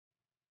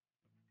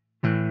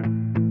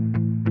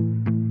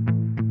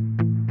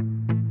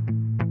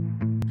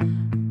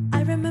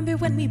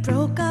remember when we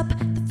broke up,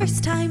 the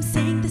first time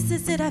saying this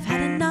is it, I've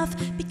had enough,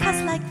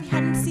 because like we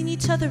hadn't seen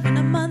each other in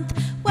a month.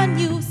 When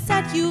you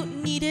said you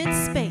needed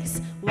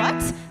space,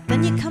 what?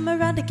 Then you come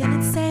around again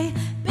and say,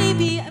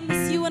 baby, I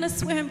miss you and I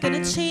swear I'm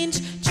gonna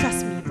change.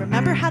 Trust me,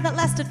 remember how that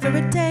lasted for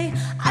a day?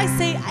 I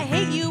say I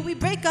hate you, we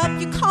break up,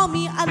 you call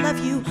me I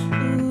love you.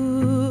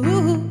 Ooh,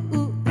 ooh,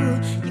 ooh,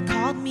 ooh. You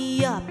called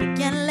me up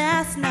again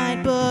last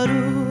night, but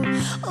ooh,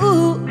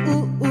 ooh,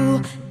 ooh,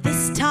 ooh.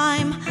 This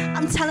time,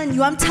 I'm telling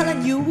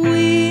you,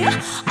 we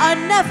are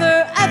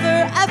never,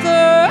 ever,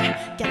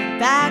 ever getting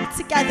back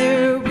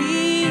together.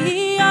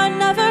 We are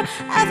never,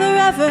 ever,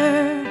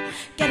 ever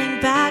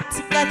getting back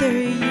together.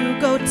 You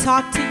go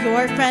talk to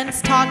your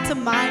friends, talk to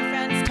my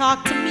friends,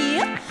 talk to me,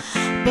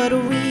 but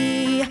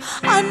we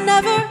are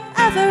never,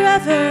 ever,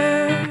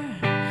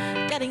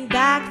 ever getting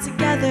back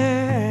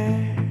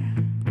together.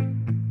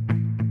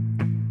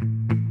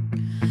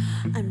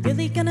 I'm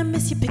really gonna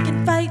miss you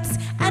picking fights,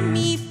 and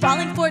me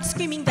falling for it,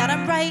 screaming that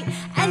I'm right,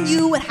 and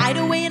you would hide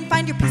away and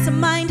find your peace of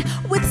mind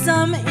with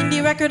some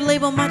indie record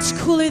label much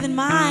cooler than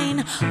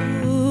mine.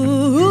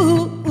 Ooh,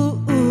 ooh,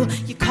 ooh, ooh.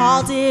 You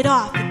called it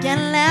off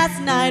again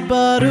last night,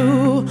 but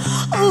ooh,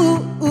 ooh,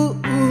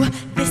 ooh, ooh.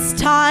 This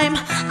time,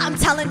 I'm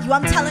telling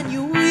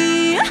you,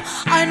 we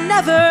are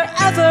never,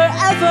 ever,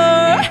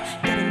 ever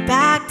getting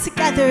back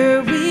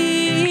together.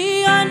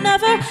 We are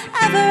never,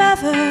 ever,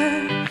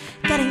 ever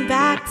getting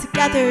back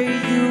together.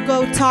 You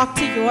go talk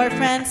to your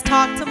friends,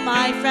 talk to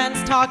my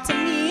friends, talk to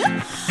me,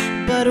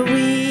 but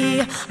we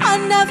are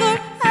never,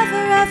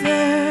 ever,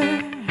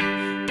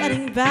 ever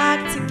getting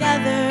back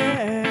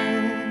together.